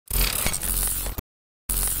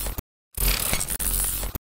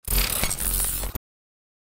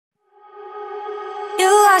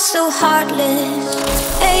so heartless,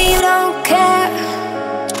 and you don't care.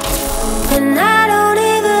 And I don't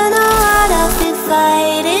even know what I've been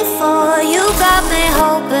fighting for. You got me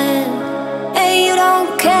hoping, and you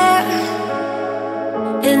don't care.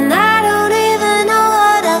 And I don't even know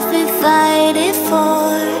what I've been fighting for.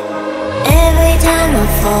 Every time I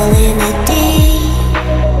fall in a deep,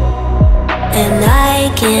 and I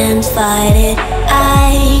can't fight it,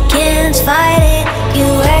 I can't fight it. You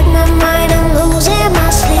wreck my mind, I'm losing my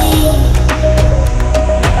sleep.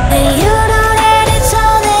 And you know that it's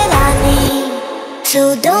all that I need, so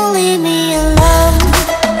don't leave me alone.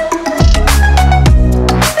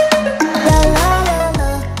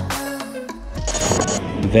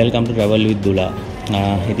 Welcome to Travel with Dula.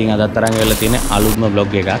 ඉතින් අදත් තරම් වෙලා තියෙන අලුත්ම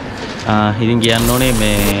vlog එකක්. ඉතින් කියන්න ඕනේ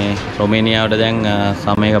මේ රොමේනියාවට දැන්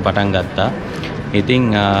සමයක පටන් ගත්තා. ඉතින්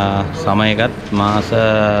සමයකත් මාස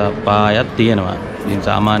 5ක් තියෙනවා. ඉතින්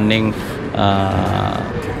සාමාන්‍යයෙන්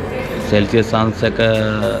සෙල්සියස් අංශක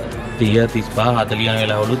 30 35 40 යන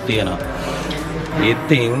වෙලාවලුත් තියෙනවා.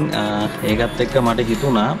 ඉතින් ඒකත් එක්ක මට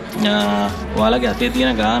හිතුණා ඔයාලගේ අතේ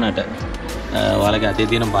තියෙන ගානට ඔයාලගේ අතේ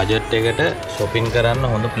තියෙන බජට් එකට shopping කරන්න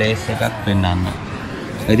හොඳ place එකක් පෙන්නන්න.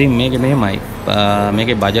 ඉතින් මේක මෙහෙමයි.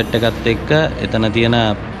 මේකේ බජට් එකත් එක්ක එතන තියෙන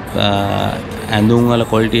ඇඳුම් වල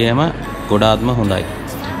quality එකම ගොඩාක්ම හොඳයි.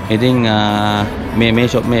 ඉතින්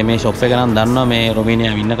මේ shop එක නම් දන්නවා මේ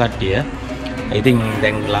රොමේනියාවේ ඉන්න කට්ටිය. ඉතින්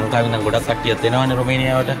දැන් ලංකාවේ ඉඳන් ගොඩක් කට්ටියත් එනවානේ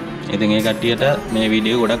රොමේනියාවට. ඉතින් ඒ කට්ටියට මේ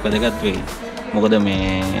වීඩියෝ ගොඩක් වැදගත් වෙයි. මොකද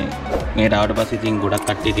මේට ආවට පස්සේ ඉතින් ගොඩක්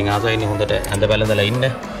කට්ටිය ඉතින් ආසයිනේ හොඳට ඇඳ බැලඳලා ඉන්න.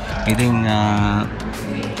 ඉතින්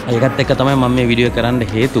ඒකත් එක්ක තමයි මම මේ වීඩියෝ කරන්න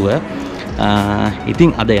හේතුව. ඉතින්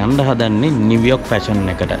අද යන්න හදන්නේ නිව්යෝක් ෆැෂන්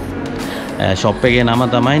එකට. shop එකේ නම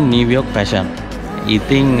තමයි නිව්යෝක් ෆැෂන්.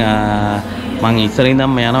 ඉතින් මම ඉස්සරින්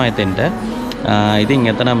ඉඳන්ම යනවා එතෙන්ට. ඉතින්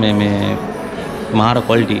එතන මේ මාර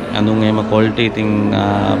quality අඳුන් එහෙම quality ඉතින්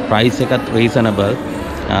price එකත් reasonable.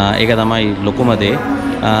 ඒක තමයි ලොකුම දේ.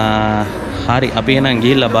 හරි අපි එහෙනම්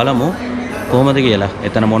ගිහිල්ලා බලමු කොහොමද කියලා.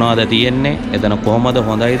 එතන මොනවද තියෙන්නේ? එතන කොහොමද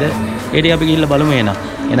හොඳයිද? ඒ ටික අපි ගිහිල්ලා බලමු එහෙනම්.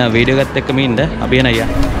 එහෙනම් වීඩියෝ එකත් එක්කම ඉන්න අපි එන අයියා.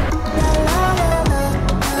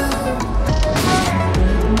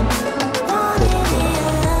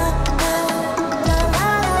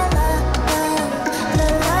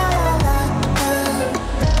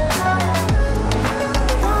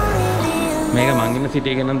 මේක මං ඉන්න සිටි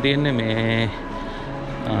එක නම් තියෙන්නේ මේ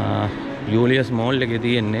යූලියස් මෝල් එකේ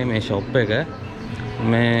තියෙන්නේ මේ shop එක.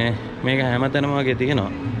 මේක හැමතැනම වගේ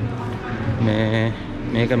තියෙනවා.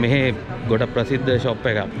 මේක මෙහි ගොඩ ප්‍රසිද්ධ shop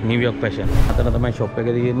එකක් නිව්යෝක් ෆැෂන්. අතන තමයි shop එක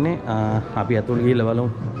තියෙන්නේ. අපි අතුල් ගිහිල්ලා බලමු.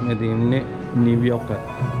 මේ තියෙන්නේ නිව්යෝක්.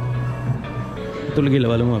 අතුල්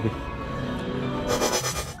ගිහිල්ලා බලමු අපි.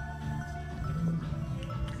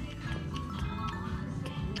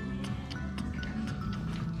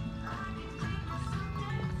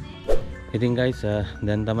 ඉතින් guys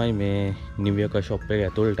දැන් තමයි මේ නිව්යෝක් shop එක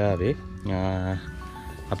ඇතුළට ආවේ.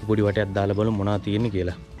 අපි පොඩි වටයක් දාලා බලමු මොනවද තියෙන්නේ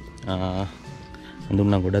කියලා. හඳුන්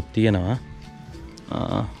නම් ගොඩක් තියෙනවා.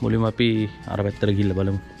 මුලින්ම අපි අර පැත්තට ගිහිල්ලා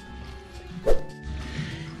බලමු.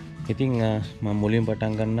 ඉතින් මම මුලින්ම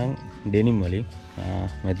පටන් ගන්නම් ඩෙනිම් වලින්.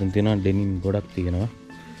 මෙතන තියෙනවා ඩෙනිම් ගොඩක් තියෙනවා.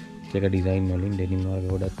 ඒක ඩිසයින් වලින් ඩෙනිම් වල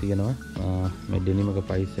ගොඩක් තියෙනවා. මේ ඩෙනිම් එක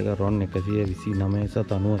price එක RON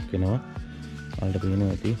 129.90ක් වෙනවා. වලට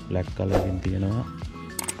පේනවා ඇති black color එකෙන් තියෙනවා.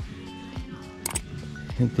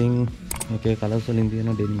 ඉතින් මේකේ කලර්ස් වලින් තියෙන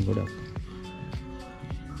ඩෙනිම් ගොඩක්.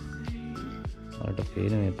 වලට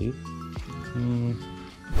පේනවා ඇති.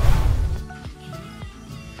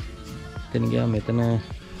 එතන ගියා මෙතන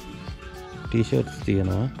t-shirts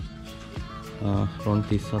තියෙනවා. RON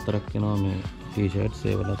 34ක් වෙනවා මේ t-shirts.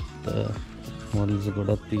 ඒ වලත් models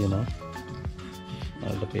ගොඩක් තියෙනවා.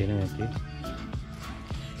 වලට පේනවා ඇති.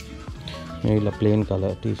 මේවිලා plain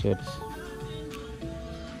color t-shirts.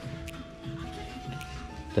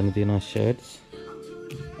 එතන තියෙනවා shirts.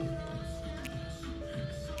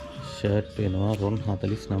 shirt වෙනවා RON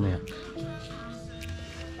 49ක්.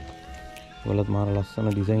 වලත් මාර ලස්සන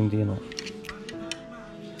design තියෙනවා.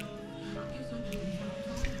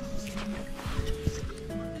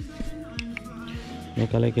 මේ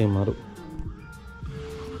color එකේ මරු.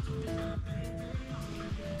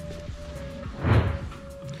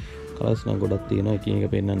 කලර්ස් නම් ගොඩක් තියෙනවා. එකින්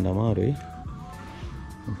එක පෙන්වන්න අමාරුයි.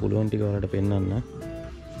 පුළුවන් ටික වලට පෙන්වන්න.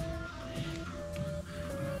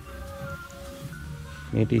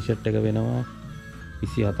 මේ ටී-ෂර්ට් එක වෙනවා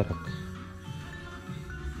 24ක්.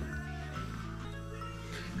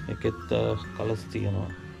 ඒකෙත් කලර්ස් තියෙනවා.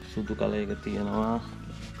 සුදු කලර් එක තියෙනවා.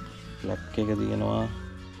 බ්ලැක් එක තියෙනවා.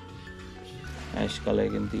 ඇෂ් කලර්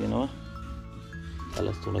එකෙන් තියෙනවා.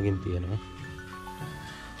 කලර්ස් තුනකින් තියෙනවා.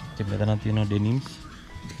 ඉතින් මෙතන තියෙනවා ඩෙනිම්ස්.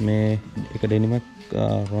 මේ එක ඩෙනිමක්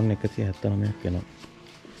රොන් 179ක් එනවා.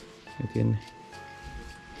 මේ තියෙන්නේ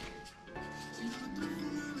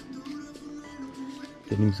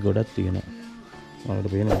ඩෙනිම්ස් ගොඩක් තියෙනවා.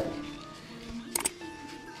 ඔයාලට පේනවා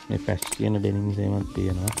මේ පැච් තියෙන ඩෙනිම්ස් එහෙමත්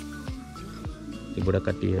තියෙනවා. ඉතින් ගොඩක්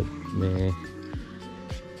කට්ටිය මේ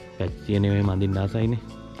පැච් තියෙන මේ මඳින්න ආසයිනේ.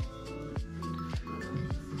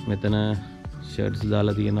 මෙතන ෂර්ට්ස්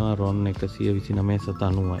දාලා තියෙනවා රොන්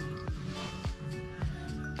 129.90යි.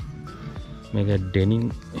 මේක ඩෙනිම්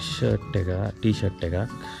ෂර්ට් එක, ටී-ෂර්ට් එකක්.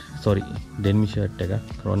 සෝරි, ඩෙනිම් ෂර්ට් එකක්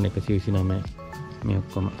රොන් 129යි. මේ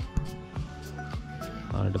ඔක්කොම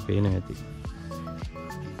ඔයාලට පේනවා ඇති.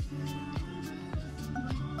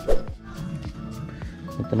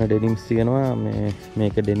 මෙතන ඩෙනිම්ස් තියෙනවා.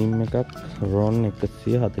 මේක ඩෙනිම් එකක් රොන්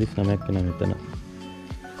 149ක් වෙනවා මෙතන.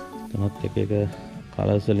 තනත් එක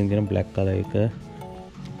කලර්ස් වලින් තියෙන බ්ලැක් කලර් එක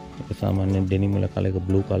සාමාන්‍ය ඩෙනිම් වල කලර් එක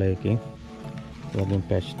බ්ලූ කලර් එකකින් ඒ වගේම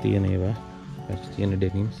පැච් තියෙන ඒවා පැච් තියෙන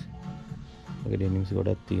ඩෙනිම්ස් ඔය ඩෙනිම්ස්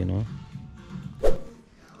ගොඩක් තියෙනවා.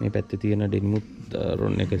 මේ පැත්තේ තියෙන ඩෙනිමුත්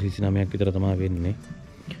රොන් 129ක් විතර තමයි වෙන්නේ.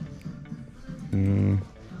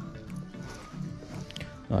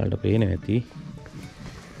 ඔයාලට පේනවා ඇති.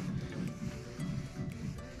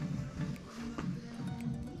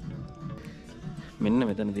 මෙන්න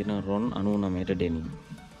මෙතන තියෙන රොන් 99ට ඩෙනිම්.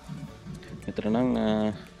 මෙතන නම්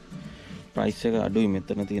ප්‍රයිස් එක අඩුයි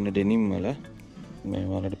මෙතන තියෙන ඩෙනිම් වල. මේ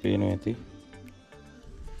වලට පේනවා ඇති.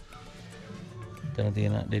 මෙතන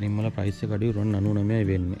තියෙන ඩෙනිම් වල ප්‍රයිස් එක අඩුයි රොන් 99යි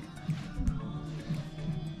වෙන්නේ.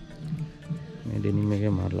 මේ ඩෙනිම්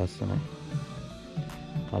එකේ මාර ලස්සනයි.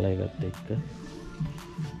 කලර් එකත් එක්ක.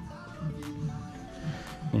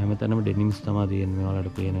 මේ හැමතැනම ඩෙනිම්ස් තමයි තියෙන්නේ.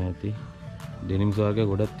 ඔයාලට පේනවා ඇති. ඩෙනිම්ස් වර්ග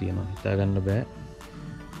ගොඩක් තියෙනවා. හිතා ගන්න බෑ.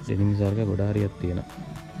 ඩෙනිම්ස් වර්ග ගොඩ හරියක් තියෙනවා.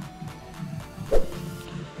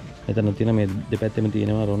 මෙතන තියෙන මේ දෙපැත්තෙම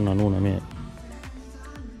තියෙනවා රොන් 99යි.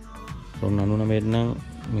 රොන් 99 නම්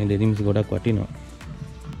මේ ඩෙනිම්ස් ගොඩක් වටිනවා.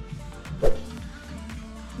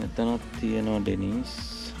 මෙතන තියෙනවා ඩෙනිම්ස්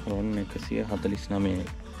රොන් 149යි.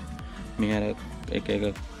 මේ අර එක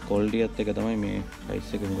ක්වොලිටියත් එක තමයි මේ ප්‍රයිස්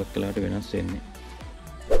එක මුගක් වෙලාට වෙනස් වෙන්නේ.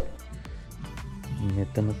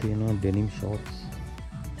 මෙතන තියෙනවා ඩෙනිම් ෂෝට්ස්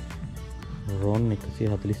රොන්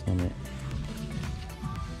 149.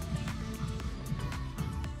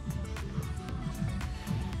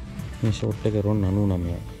 මේ ෂෝට් එක රොන්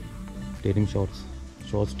 99යි. ඩෙනිම්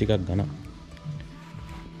ෂෝට්ස් ටිකක් ගන්න.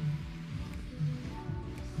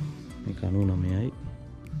 මේක 99යි.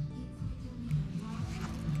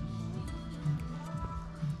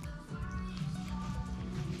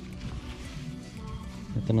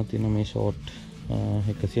 මෙතන තියෙන මේ ෂෝට්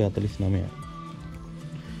 149යි.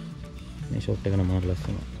 මේ ෂෝට් එක නම් මාර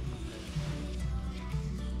ලස්සනයි.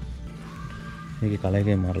 මේකේ කලර්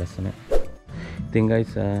එකේ මාර ලස්සනයි. ඉතින්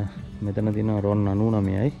ගයිස් මෙතන තියෙන රොන්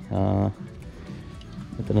 99යි.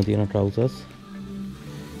 මෙතන තියෙන ට්‍රවුසර්ස්.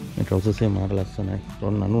 මේ ට්‍රවුසර්ස් එක මාර ලස්සනයි.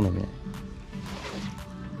 රොන් 99යි.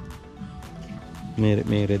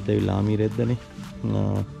 මේ රෙද්ද ලාමි රෙද්දනේ.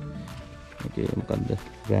 මේකේ මොකද්ද?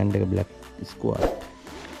 බ්‍රෑන්ඩ් එක බ්ලැක් ස්ක්වාඩ්.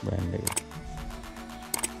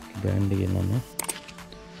 බ්‍රෑන්ඩ් එකේ නම.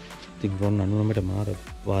 ඉතින් රොන් 99ට මාර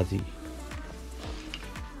වාසි.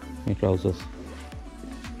 මේ ට්‍රවුසර්ස්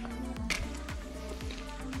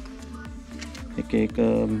එක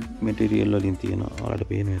මැටීරියල් වලින් තියෙනවා. ඔයාලට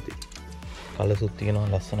පේනවා ඇති. කලර්ස් උත් තියෙනවා.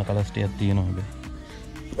 ලස්සන කලර්ස් ටිකක් තියෙනවා හැබැයි.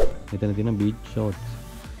 මෙතන තියෙන බීච් ෂෝට්ස්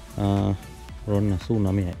රොන්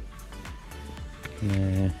 89යි.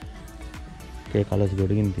 මේ කලර්ස්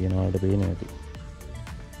ගොඩකින් තියෙනවා. ඔයාලට පේනවා ඇති.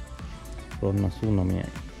 රොන් 89යි.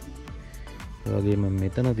 ඒ වගේම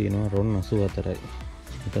මෙතන තියෙනවා රොන් 84යි.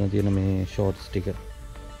 මෙතන තියෙන මේ ෂෝට්ස් ටික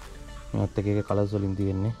මාත් එක කලර්ස් වලින්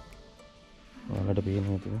තියෙන්නේ. ඔයාලට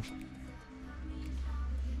පේනවා ඇති.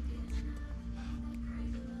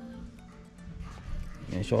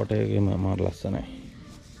 මේ ෂෝට් එකේ මාර ලස්සනයි.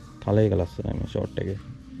 කලර් එක ලස්සනයි මේ ෂෝට් එකේ.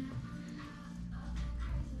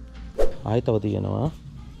 ආයෙ තව තියෙනවා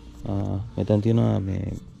මෙතන තියෙනවා මේ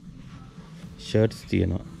ෂර්ට්ස්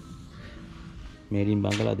තියෙනවා. මේඩ් ඉන්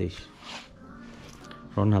බංගලාදේශ්.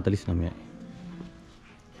 රොන් 49යි.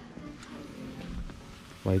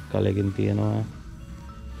 වයිට් කලර් එකෙන් තියෙනවා.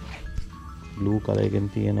 බ්ලූ කලර් එකෙන්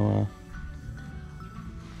තියෙනවා.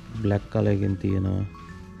 බ්ලැක් කලර් එකෙන් තියෙනවා.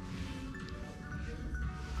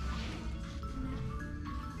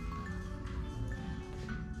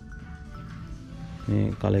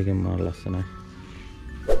 මේ කලර් එකෙන් මාර ලස්සනයි.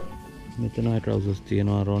 මෙතන ට්‍රවුසර්ස්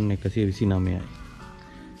තියෙනවා රොන් 129යි.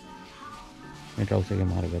 මේ ට්‍රවුසර් එකේ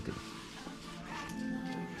මාර ගතිය.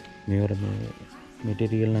 මේවර මේ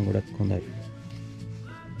මැටීරියල් නම් ගොඩක් හොඳයි.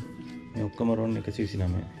 මේ ඔක්කොම රොන්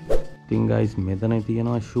 129යි. ඉතින් ගයිස් මෙතන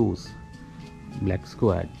තියෙනවා ෂූස් බ්ලැක්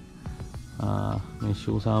ස්ක්වාඩ් මේ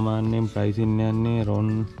ෂූ සාමාන්‍යයෙන් ප්‍රයිසින් යන්නේ රොන්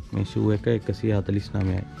මේ ෂූ එක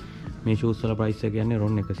 149යි. මේ ෂූස් වල ප්‍රයිස් එක කියන්නේ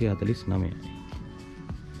රොන් 149යි.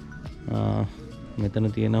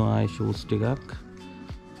 මෙතන තියෙනවා ආයි ෂූස් ටිකක්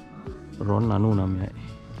රොන් 99යි.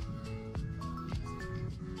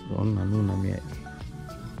 රොන් 99යි.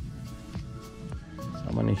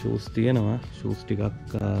 සාමාන්‍ය ෂූස් තියෙනවා. ෂූස්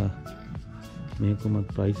ටිකක් මේකම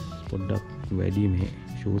ප්‍රයිස් පොඩ්ඩක් වැඩි මේ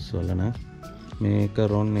ෂූස් වල නම්. මේක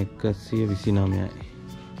රොන් 129යි.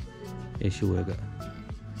 ඒ ෂූ එක.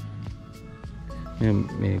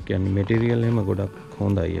 මේ කියන්නේ මැටීරියල් එහෙම ගොඩක්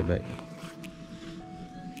හොඳයි හැබැයි.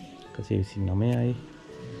 129යි.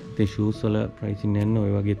 ඉතින් ෂූස් වල ප්‍රයිසින් යන්නේ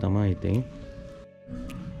ඔය වගේ තමයි ඉතින්.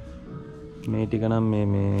 මේ ටික නම්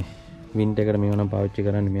මේ වින්ටර් එකට මේව නම් පාවිච්චි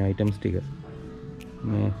කරන්නේ මේ අයිටම්ස් ටික.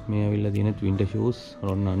 මේ ඇවිල්ලා තියෙන වින්ටර් ෂූස්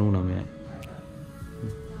රොන් 99යි.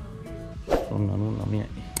 රොන් 99යි.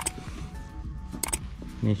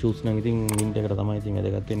 මේ ෂූස් නම් ඉතින් වින්ටර් එකට තමයි ඉතින්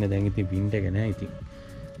වැදගත් වෙන්නේ. දැන් ඉතින් වින්ටර් එක නෑ ඉතින්.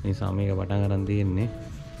 ඒ නිසා මේක පටන් ගන්න තියෙන්නේ.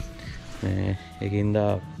 ඒකින්ද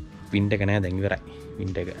වින්ටර් එක නෑ දැන් ඉවරයි.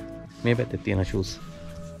 වින්ටර් එක. මේ පැත්තේ තියෙන ෂූස්.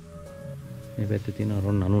 මේ පැත්තේ තියෙන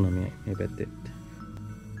රොන් 99යි. මේ පැත්තේ.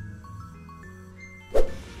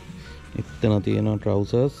 එතන තියෙන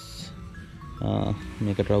ට්‍රවුසර්ස්.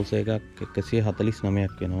 මේක ට්‍රවුසර් එකක්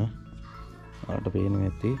 149ක් වෙනවා. ඔයාලට පේනවා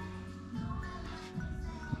ඇති.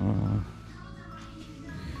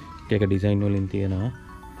 එක ඩිසයින් වලින් තියෙනවා.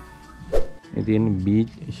 ඉතින්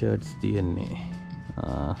බීච් ෂර්ට්ස් තියෙන්නේ.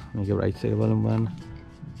 මේක ප්‍රයිස් එක බලමු.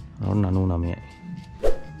 රොන් 99යි.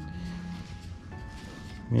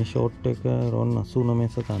 මේ ෂෝට් එක රොන්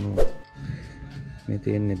 89.90. මේ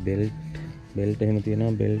තියෙන්නේ බෙල්ට් එහෙම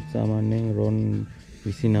තියෙනවා. බෙල්ට් සාමාන්‍යයෙන් රොන්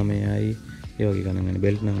 29යි. ඒ වගේ ගණන් ගන්න.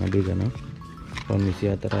 බෙල්ට් නම් අඩු ගණන්. රොන්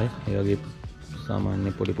 24යි. ඒ වගේ සාමාන්‍ය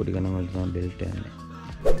පොඩි ගණන් වලට තමයි බෙල්ට් යන්නේ.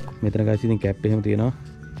 මෙතන ගාස් ඉතින් කැප් එහෙම තියෙනවා.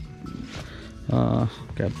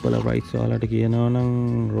 කැප් වල ප්‍රයිස් ඔයාලට කියනවා නම්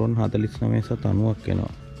රොන් 49.90ක්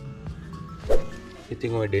වෙනවා.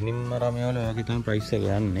 ඉතින් ඔය ඩෙනිම් රාමයේ වල ඔයගේ තමයි ප්‍රයිස් එක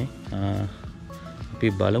යන්නේ. අපි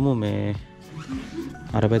බලමු මේ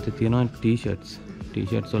අර පැත්තේ තියෙනවා ටී-ෂර්ට්ස්.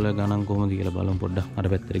 ටී-ෂර්ට්ස් වල ගණන් කොහොමද කියලා බලමු පොඩ්ඩක් අර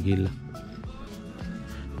පැත්තට ගිහිල්ලා.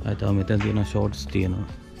 ආයෙ තව මෙතන තියෙන ෂෝට්ස් තියෙනවා.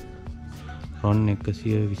 රොන්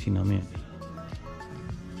 129යි.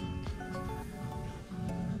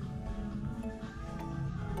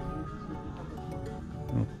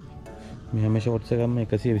 මේ හැම ෂෝට්ස් එකක්ම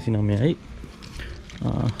 129යි.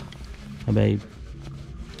 හැබැයි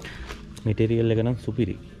මැටීරියල් එක නම්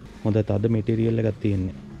සුපිරි. හොඳ තද මැටීරියල් එකක්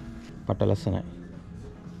තියෙන්නේ. පට ලස්සනයි.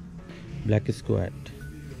 බ්ලැක් ස්ක්වෑට්.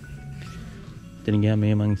 එතන ගියා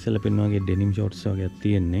මේ මං ඉස්සෙල්ලා පෙන්වන වගේ ඩෙනිම් ෂෝට්ස් වගේක්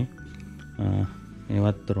තියෙන්නේ.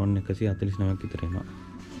 මේවත් රොන් 149ක් විතර එනවා.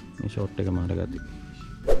 මේ ෂෝට් එක මාරගති.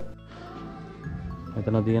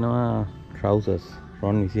 මෙතන තියෙනවා ට්‍රවුසර්ස්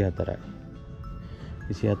රොන් 24යි.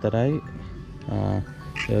 24යි.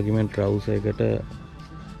 ඒ වගේම ට්‍රවුසර් එකට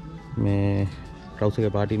මේ ට්‍රවුසර්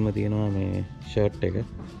එකේ පාටින්ම තියෙනවා මේ ෂර්ට් එක.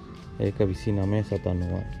 ඒක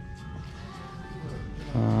 29.90යි.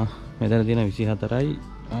 මෙතන තියෙන 24යි.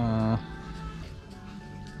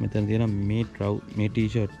 මෙතන තියෙන මේ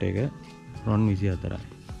ටී-ෂර්ට් එක රොන් 24යි.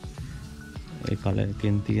 ඒ කලර්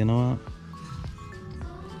එකෙන් තියෙනවා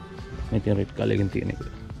මේ තියෙන රෙඩ් කලර් එකෙන් තියෙන එක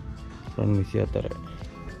රොන් 24යි.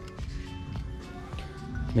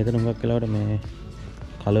 මෙතන හුඟක් වෙලාවට මේ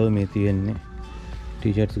කලර් මේ තියෙන්නේ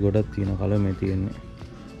ටී-ෂර්ට්ස් ගොඩක් තියෙන කලර් මේ තියෙන්නේ.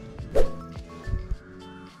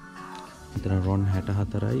 මෙතන රොන්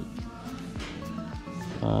 64යි.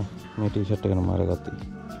 මේ ටී-ෂර්ට් එක නම් අරගත්තා.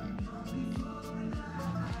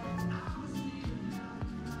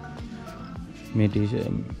 මේ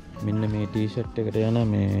මෙන්න මේ ටී-ෂර්ට් එකට යන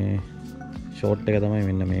මේ ෂෝට් එක තමයි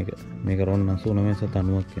මෙන්න මේක. මේක රොන්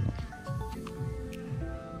 89.90ක් වෙනවා.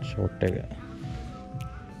 ෂෝට් එක.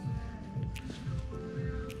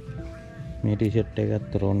 මේ ටී-ෂර්ට්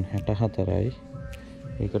එකත් රොන් 64යි.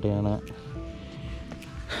 ඒකට යන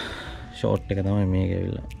ෂෝට් එක තමයි මේක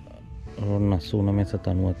ඇවිල්ලා. රොන්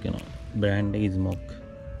 89.90ක් වෙනවා. බ්‍රෑන්ඩ් එක ස්මොක්.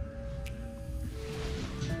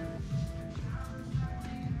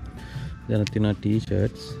 දැන් තියෙන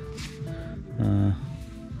ටී-ෂර්ට්ස්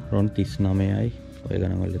රොන් 39යි. ඔය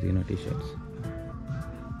ගණන් වල තියෙන ටී-ෂර්ට්ස්.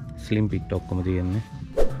 ස්ලිම් පිට් ඔක්කොම තියෙන්නේ.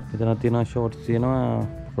 මෙතන තියෙන ෂෝට්ස් තියෙනවා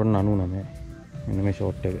රොන් 99යි. මෙන්න මේ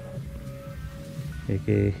ෂෝට් එක.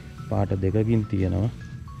 ඒකේ පාට දෙකකින් තියෙනවා.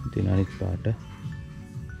 ඉතින් අනිත් පාට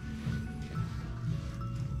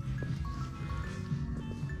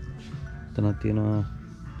එතන තියෙනවා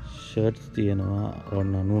ෂර්ට්ස් තියෙනවා රොන්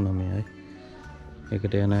 99යි.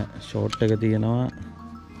 ඒකට යන ෂෝට් එක තියෙනවා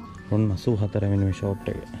රොන් 84 වෙන මේ ෂෝට්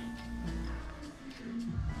එක.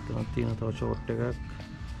 එතන තියෙන තව ෂෝට් එකක්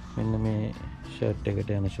මෙන්න මේ ෂර්ට් එකට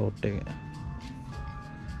යන ෂෝට් එක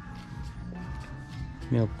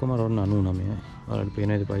මේ ඔක්කොම රොන් 99යි. ඔයාලට පේන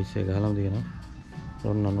විදිහට ප්‍රයිස් එක ගහලාම තියෙනවා.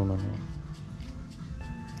 රොන් 99.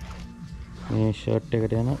 මේ ෂර්ට්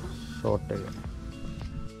එකට යන ෂෝට් එක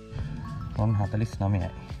රොන් 49යි.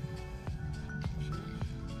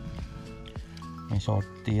 මේ ෂෝට්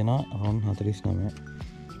තියෙනවා රොන් 49යි.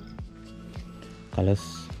 කලර්ස්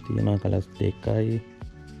තියෙනවා කලර්ස් 2යි.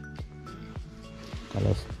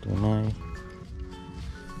 කලර්ස් 3යි.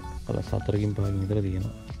 කලර්ස් 4කින් 5කින් විතර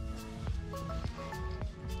තියෙනවා.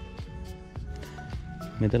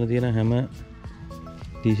 මෙතන තියෙන හැම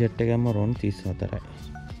ටී-ෂර්ට් එකක්ම රොන් 34යි.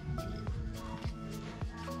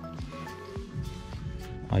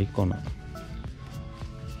 අයිකොන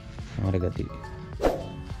මාරගති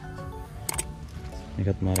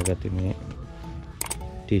එකත් මාරගති මේ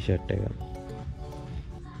ටී-ෂර්ට් එක.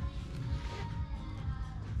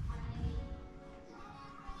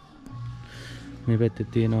 මේ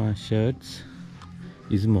පැත්තේ තියෙනවා ෂර්ට්ස්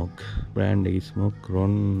ඉස්මොක් බ්‍රෑන්ඩ් ඉස්මොක්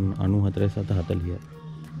රොන් 94.40.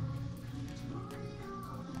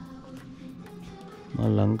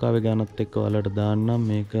 මම ලංකාවේ ගානත් එක්ක ඔයාලට දාන්නම්.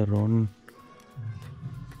 මේක රොන්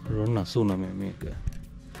 89 මේක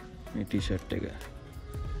මේ ටී-ෂර්ට් එක.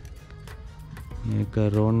 මේක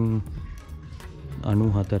රොන්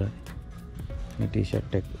 94යි මේ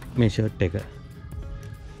ටී-ෂර්ට් එක මේ ෂර්ට් එක.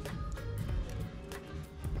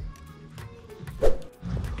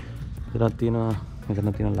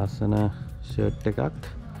 මෙතන තියෙන ලස්සන ෂර්ට් එකක්.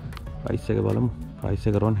 ප්‍රයිස් එක බලමු. ප්‍රයිස්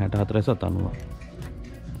එක රොන් 64.90.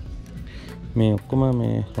 මේ ඔක්කොම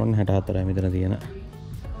මේ රොන් 64යි මෙතන තියෙන.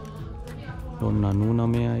 රොන්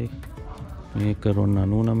 99යි. මේක රොන්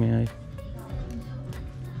 99යි.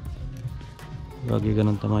 වගේ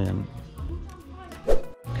ගණන් තමයි යන්නේ.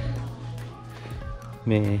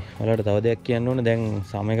 මේ ඔයාලට තව දෙයක් කියන්න ඕනේ. දැන්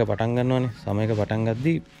සමයක පටන් ගන්නවානේ. සමයක පටන්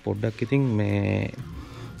ගද්දි පොඩ්ඩක් ඉතින් මේ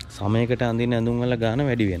සමයකට අඳින ඇඳුම් වල ගාන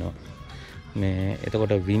වැඩි වෙනවා. මේ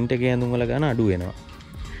එතකොට වින්ටර් ගේ ඇඳුම් වල ගාන අඩු වෙනවා.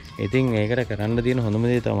 ඉතින් ඒකට කරන්න තියෙන හොඳම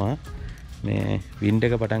දේ තමයි මේ වින්ටර්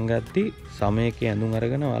එක පටන් ගද්දි සමයක ඇඳුම්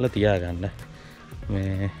අරගෙන ඔයාලා තියාගන්න.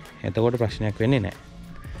 මේ එතකොට ප්‍රශ්නයක් වෙන්නේ නැහැ.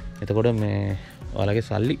 එතකොට මේ ඔයාලගේ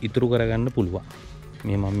සල්ලි ඉතුරු කරගන්න පුළුවන්.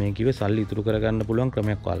 මේ මම මේ කිව්වේ සල්ලි ඉතුරු කරගන්න පුළුවන්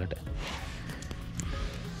ක්‍රමයක් ඔයාලට.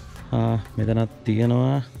 මෙතනක්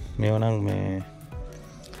තියෙනවා මේවා නම්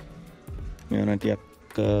මේවා ටිකක්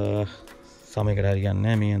සමයකට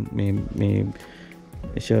හරියන්නේ නැහැ. මේ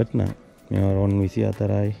ෂර්ට් නම් මේවා රොන්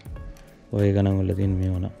 24යි. ඔය ගණන් වල තියෙන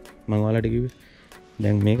මේවා නම් මම ඔයාලට කිව්වේ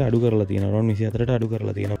දැන් මේක අඩු කරලා තියෙනවා. රොන් 24ට අඩු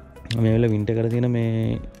කරලා තියෙනවා. මේ වල වින්ටර් කරලා තියෙන මේ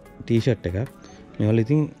ටී-ෂර්ට් එකක්. මේ වල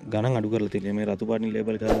ඉතින් ගණන් අඩු කරලා තියෙනවා. මේ රතු පාටින්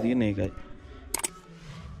ලේබල් කරලා තියෙන එකයි.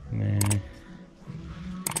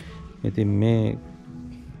 ඉතින්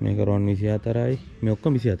මේක රොන් 24යි. මේ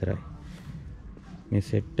ඔක්කොම 24යි. මේ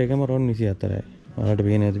සෙට් එකම රොන් 24යි. ඔයාලට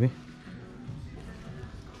පේන්නේ නැද්ද මේ?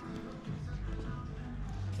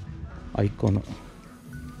 අයිකොන.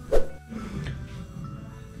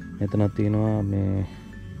 මෙතන තියෙනවා මේ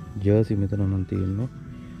ජර්සි මෙතන නම් තියෙන්නේ.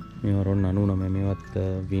 මේවා රොන් 99. මේවත්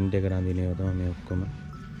වින්ටර් එකට අඳින ඒවා තමයි මේ ඔක්කොම.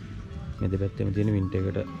 මේ දෙපැත්තෙම තියෙන වින්ටර්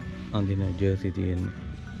එකට අඳින ජර්සි තියෙන්නේ.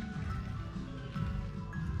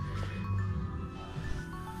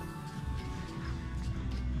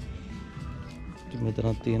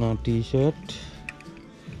 මෙතන තියෙනවා ටී-ෂර්ට්.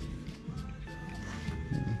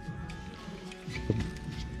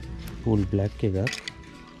 ෆුල් බ්ලැක් එකක්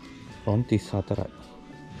රොන් 34යි.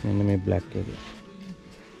 මෙන්න මේ බ්ලැක් එක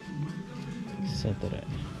 34යි.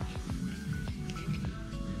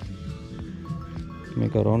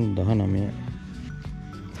 මේක රොන් 19යි.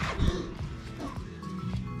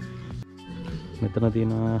 මෙතන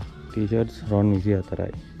තියෙනවා ටී-ෂර්ට්ස් රොන්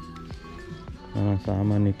 24යි.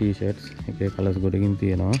 සාමාන්‍ය ටී-ෂර්ට්ස් එකේ කලර්ස් ගොඩකින්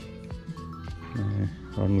තියෙනවා.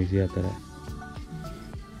 රොන් 24යි.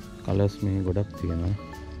 කලර්ස් මේ ගොඩක් තියෙනවා.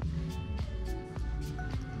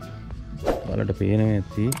 ඔයාලට පේනවා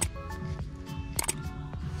ඇති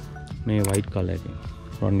මේ වයිට් කලර් එකෙන්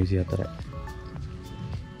රොන් 24යි.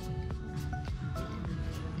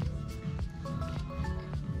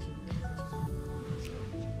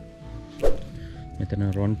 මෙතන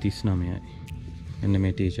රොන් 39යි. මෙන්න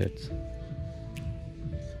මේ ටී-ෂර්ට්ස්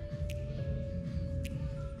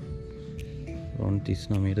රොන්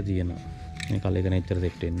 39ට තියෙනවා. මේ කලර් එක නෙච්චර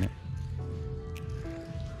සෙට් වෙන්නේ නැහැ.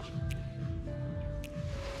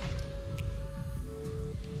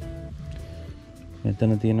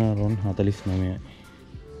 මෙතන තියෙනවා රොන් 49යි.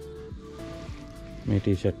 මේ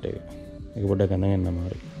ටී-ෂර්ට් එක. ඒක පොඩ්ඩක් ගන්න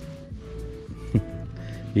අමාරුයි.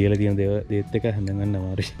 ලියලා තියෙන දේත් එක හඳගන්න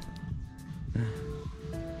අමාරුයි.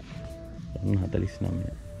 රොන්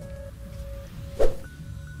 49යි.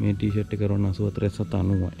 මේ ටී-ෂර්ට් එක රොන්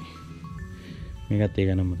 84.90යි. මේකත් ඒ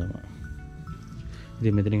ගණන්ම තමයි.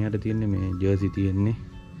 ඉතින් මෙතනින් හට තියෙන්නේ මේ ජර්සි තියෙන්නේ.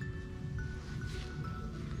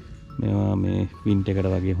 මේවා මේ වින්ට් එකට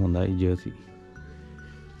වගේ හොඳයි ජර්සි.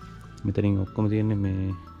 මෙතනින් ඔක්කොම තියෙන්නේ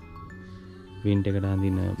මේ වින්ට් එකට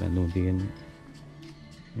අඳින බැඳුම් තියෙන්නේ.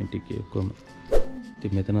 මේ ටිකේ ඔක්කොම.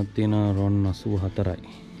 ඉතින් මෙතනක් තියෙනවා රොන් 84යි.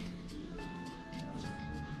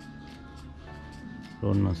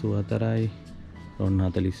 රොන් 84යි. රොන්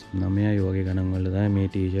 49යි වගේ ගණන් වල තමයි මේ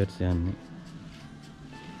ටී-ෂර්ට්ස් යන්නේ.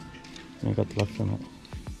 මේකත් ලස්සනයි.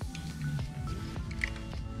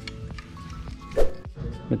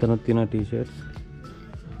 මෙතනක් තියෙන ටී-ෂර්ට්ස්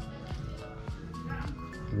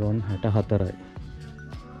රොන් 64යි.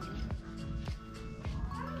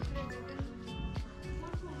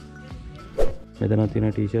 මෙතනක්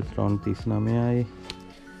තියෙන ටී-ෂර්ට්ස් රොන් 39යි.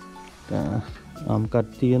 ආම්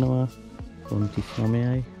කට් තියෙනවා රොන්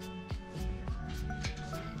 39යි.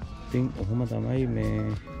 ඉතින් ඔහොම තමයි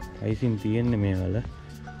මේ ප්‍රයිසින් තියෙන්නේ මේවල.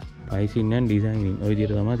 ප්‍රයිසින් නම් ඩිසයිනින් ওই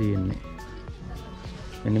විදිහට තමයි තියෙන්නේ.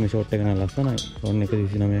 මෙන්න මේ ෂෝට් එක නම් ලස්සනයි. රොන්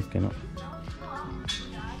 139ක් යනවා.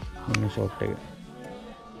 මෙන්න ෂෝට් එක.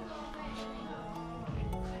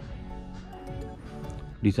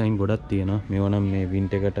 ඩිසයින් ගොඩක් තියෙනවා. මේවා නම් මේ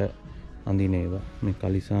වින්ට් එකට අඳින ඒවා. මේ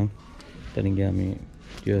කලිසම් එතනින් ගියා මේ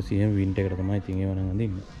ජර්සි එහෙම වින්ට් එකට තමයි ඉතින් ඒවා නම්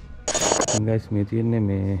අඳින්නේ. ඉතින් guys මේ තියෙන්නේ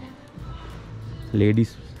මේ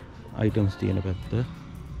ladies items තියෙන පැත්ත.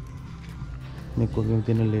 මේ කොහොමද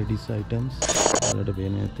තියෙන ladies items වලට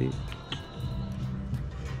පේන්නේ නැති.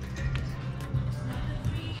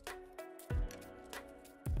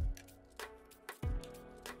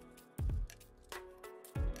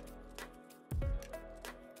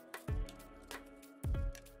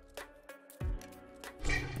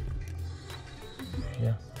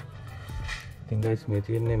 ඉතින් guys මේ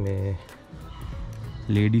තියෙන්නේ මේ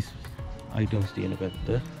ladies items තියෙන පැත්ත.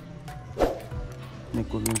 මේ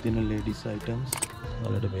කොහොමද තියෙන ladies items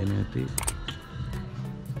වලට පේන්නේ නැති.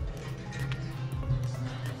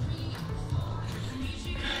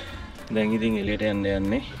 දැන් ඉතින් එළියට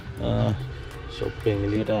යන්නේ shop එකෙන්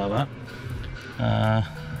එළියට ආවා.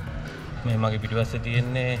 මේ මගේ පිටිපස්සේ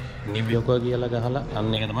තියෙන්නේ newyorker කියලා ගහලා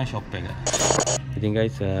අන්න එක තමයි shop එක. ඉතින්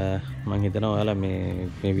guys මම හිතනවා ඔයාලා මේ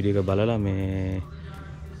වීඩියෝ එක බලලා මේ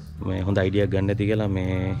හොඳ අයිඩියා ගන්න ඇති කියලා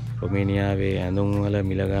මේ රොමේනියාවේ ඇඳුම් වල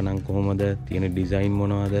මිල ගණන් කොහොමද තියෙන ඩිසයින්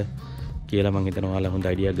මොනවද කියලා මම හිතනවා ඔයාලා හොඳ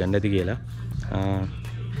අයිඩියා ගන්න ඇති කියලා.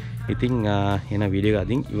 ඉතින් එන වීඩියෝ එක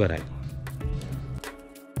අදින් ඉවරයි.